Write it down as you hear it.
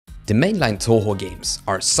The mainline Touhou games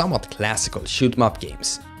are somewhat classical shoot-'em-up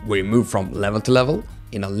games, where you move from level to level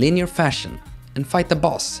in a linear fashion and fight the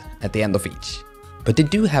boss at the end of each. But they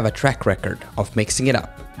do have a track record of mixing it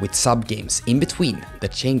up with sub-games in between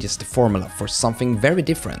that changes the formula for something very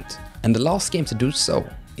different, and the last game to do so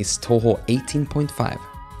is Touhou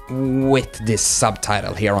 18.5. With this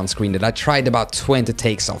subtitle here on screen that I tried about 20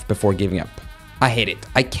 takes off before giving up. I hate it,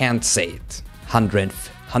 I can't say it. 100th,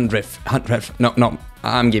 no,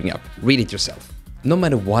 I'm giving up. Read it yourself. No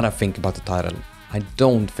matter what I think about the title, I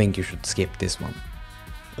don't think you should skip this one.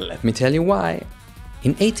 Let me tell you why.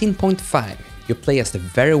 In 18.5, you play as the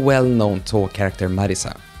very well-known Touhou character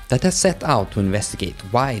Marisa, that has set out to investigate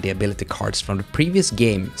why the ability cards from the previous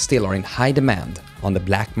game still are in high demand on the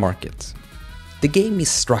black market. The game is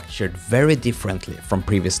structured very differently from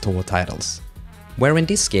previous Touhou titles, where in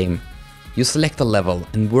this game, you select a level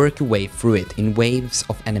and work your way through it in waves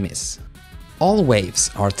of enemies. All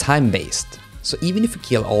waves are time-based, so even if you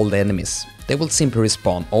kill all the enemies, they will simply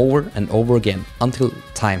respawn over and over again until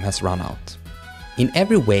time has run out. In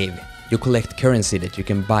every wave, you collect currency that you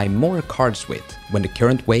can buy more cards with when the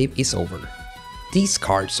current wave is over. These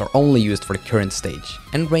cards are only used for the current stage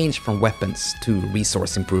and range from weapons to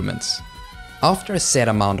resource improvements. After a set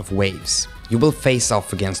amount of waves, you will face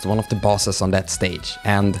off against one of the bosses on that stage,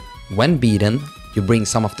 and when beaten, you bring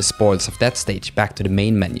some of the spoils of that stage back to the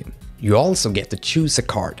main menu. You also get to choose a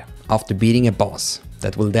card after beating a boss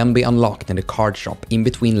that will then be unlocked in the card shop in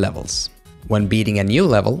between levels. When beating a new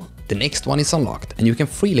level, the next one is unlocked and you can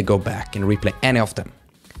freely go back and replay any of them.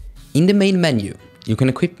 In the main menu, you can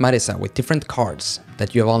equip Marisa with different cards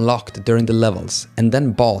that you have unlocked during the levels and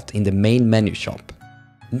then bought in the main menu shop.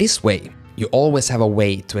 This way, you always have a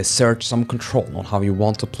way to assert some control on how you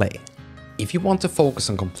want to play. If you want to focus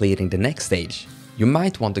on completing the next stage, you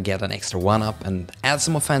might want to get an extra 1-up and add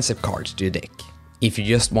some offensive cards to your deck. If you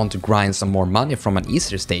just want to grind some more money from an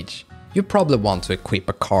easier stage, you probably want to equip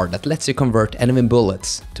a card that lets you convert enemy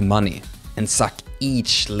bullets to money and suck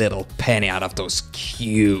each little penny out of those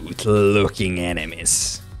cute looking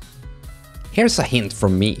enemies. Here's a hint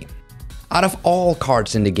from me. Out of all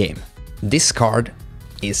cards in the game, this card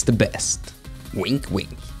is the best. Wink wink.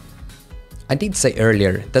 I did say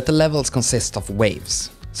earlier that the levels consist of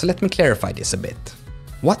waves, so let me clarify this a bit.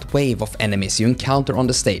 What wave of enemies you encounter on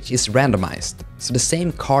the stage is randomized, so the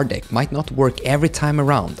same card deck might not work every time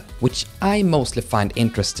around, which I mostly find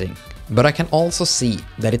interesting, but I can also see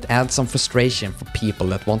that it adds some frustration for people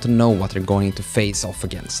that want to know what they're going to face off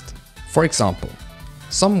against. For example,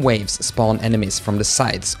 some waves spawn enemies from the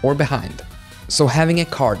sides or behind, so having a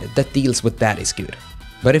card that deals with that is good.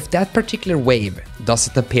 But if that particular wave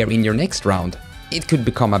doesn't appear in your next round, it could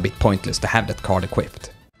become a bit pointless to have that card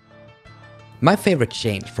equipped. My favorite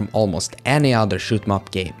change from almost any other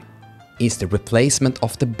shoot-'em-up game is the replacement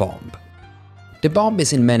of the bomb. The bomb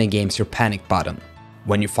is in many games your panic button.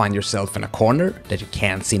 When you find yourself in a corner that you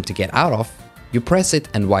can't seem to get out of, you press it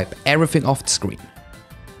and wipe everything off the screen.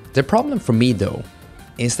 The problem for me though,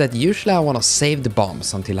 is that usually I want to save the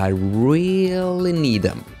bombs until I really need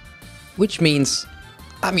them, which means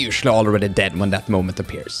I'm usually already dead when that moment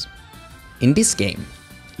appears. In this game,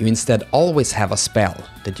 you instead always have a spell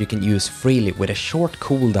that you can use freely with a short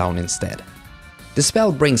cooldown instead. The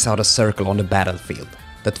spell brings out a circle on the battlefield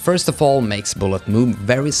that first of all makes bullet move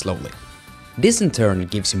very slowly. This in turn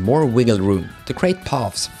gives you more wiggle room to create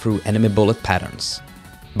paths through enemy bullet patterns.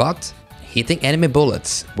 But hitting enemy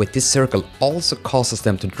bullets with this circle also causes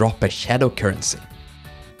them to drop a shadow currency.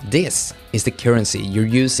 This is the currency you're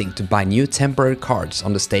using to buy new temporary cards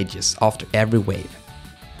on the stages after every wave.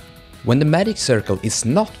 When the magic circle is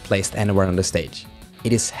not placed anywhere on the stage,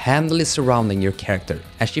 it is handily surrounding your character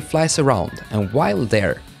as she flies around, and while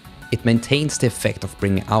there, it maintains the effect of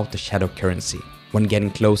bringing out the shadow currency when getting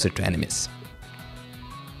closer to enemies.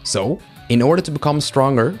 So, in order to become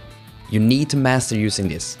stronger, you need to master using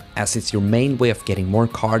this, as it's your main way of getting more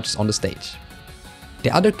cards on the stage. The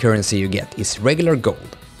other currency you get is regular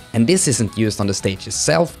gold, and this isn't used on the stage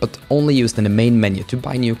itself, but only used in the main menu to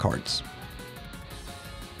buy new cards.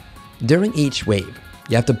 During each wave,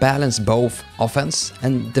 you have to balance both offense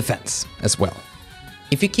and defense as well.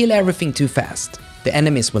 If you kill everything too fast, the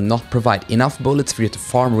enemies will not provide enough bullets for you to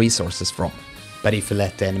farm resources from. But if you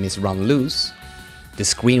let the enemies run loose, the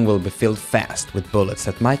screen will be filled fast with bullets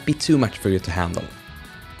that might be too much for you to handle.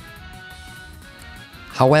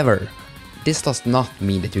 However, this does not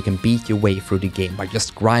mean that you can beat your way through the game by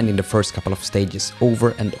just grinding the first couple of stages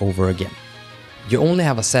over and over again. You only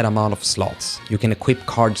have a set amount of slots you can equip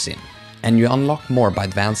cards in, and you unlock more by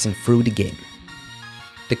advancing through the game.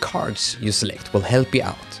 The cards you select will help you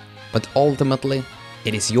out, but ultimately,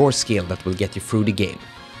 it is your skill that will get you through the game.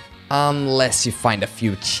 unless you find a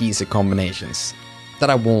few cheesy combinations that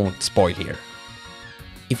I won't spoil here.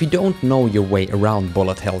 If you don't know your way around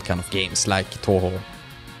bullet hell kind of games like Touhou,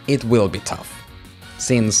 it will be tough,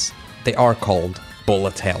 since they are called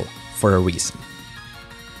bullet hell for a reason.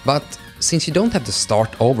 But since you don't have to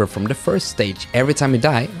start over from the first stage every time you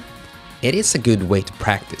die, it is a good way to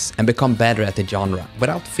practice and become better at the genre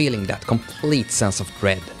without feeling that complete sense of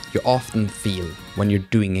dread you often feel when you're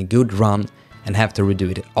doing a good run and have to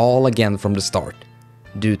redo it all again from the start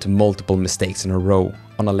due to multiple mistakes in a row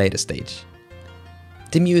on a later stage.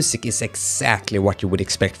 The music is exactly what you would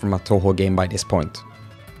expect from a Touhou game by this point.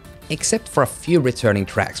 Except for a few returning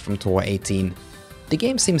tracks from Touhou 18, the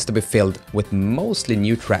game seems to be filled with mostly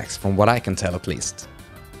new tracks from what I can tell at least.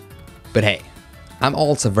 But hey, I'm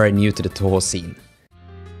also very new to the Touhou scene.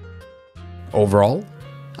 Overall,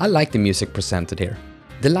 I like the music presented here.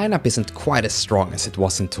 The lineup isn't quite as strong as it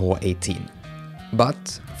was in Touhou 18,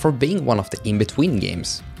 but for being one of the in-between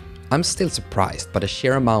games, I'm still surprised by the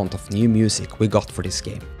sheer amount of new music we got for this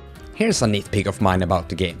game. Here's a nitpick of mine about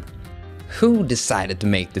the game. Who decided to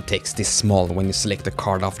make the text this small when you select a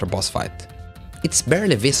card after boss fight? It's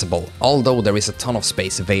barely visible, although there is a ton of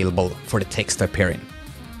space available for the text to appear in.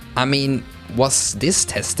 I mean, was this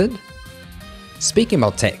tested? Speaking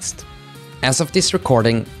about text, as of this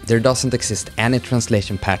recording, there doesn't exist any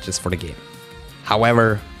translation patches for the game.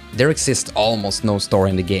 However, there exists almost no story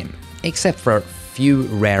in the game, except for a few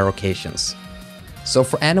rare occasions. So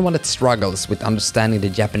for anyone that struggles with understanding the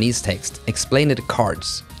Japanese text explained in the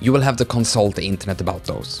cards, you will have to consult the internet about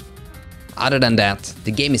those. Other than that,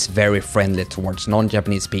 the game is very friendly towards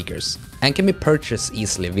non-Japanese speakers and can be purchased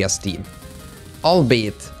easily via Steam,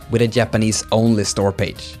 albeit with a Japanese-only store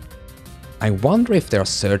page. I wonder if they are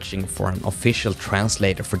searching for an official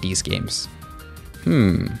translator for these games.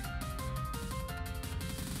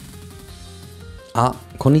 Ah,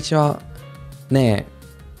 こんにちは。ねえ、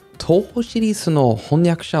東宝シリーズの翻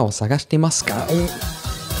訳者を探していますか?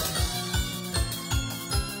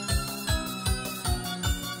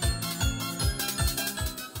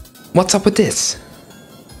 What's up with this?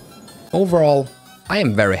 Overall, I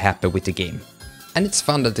am very happy with the game, and it's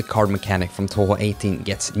fun that the card mechanic from Touhou 18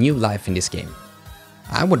 gets new life in this game.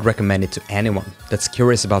 I would recommend it to anyone that's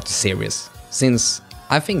curious about the series, since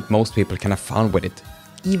I think most people can have fun with it,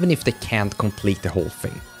 even if they can't complete the whole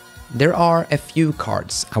thing. There are a few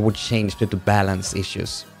cards I would change due to balance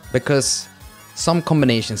issues, because some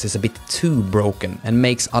combinations is a bit too broken and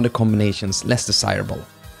makes other combinations less desirable.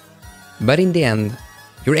 But in the end,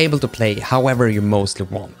 you're able to play however you mostly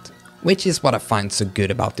want, which is what I find so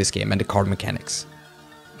good about this game and the card mechanics.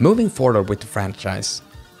 Moving forward with the franchise,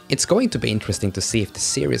 it's going to be interesting to see if the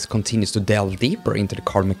series continues to delve deeper into the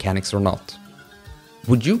card mechanics or not.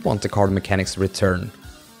 Would you want the card mechanics to return,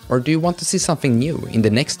 or do you want to see something new in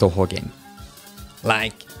the next Touhou game?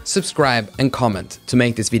 Like, subscribe and comment to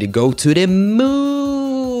make this video go to the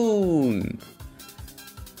moon!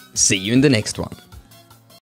 See you in the next one.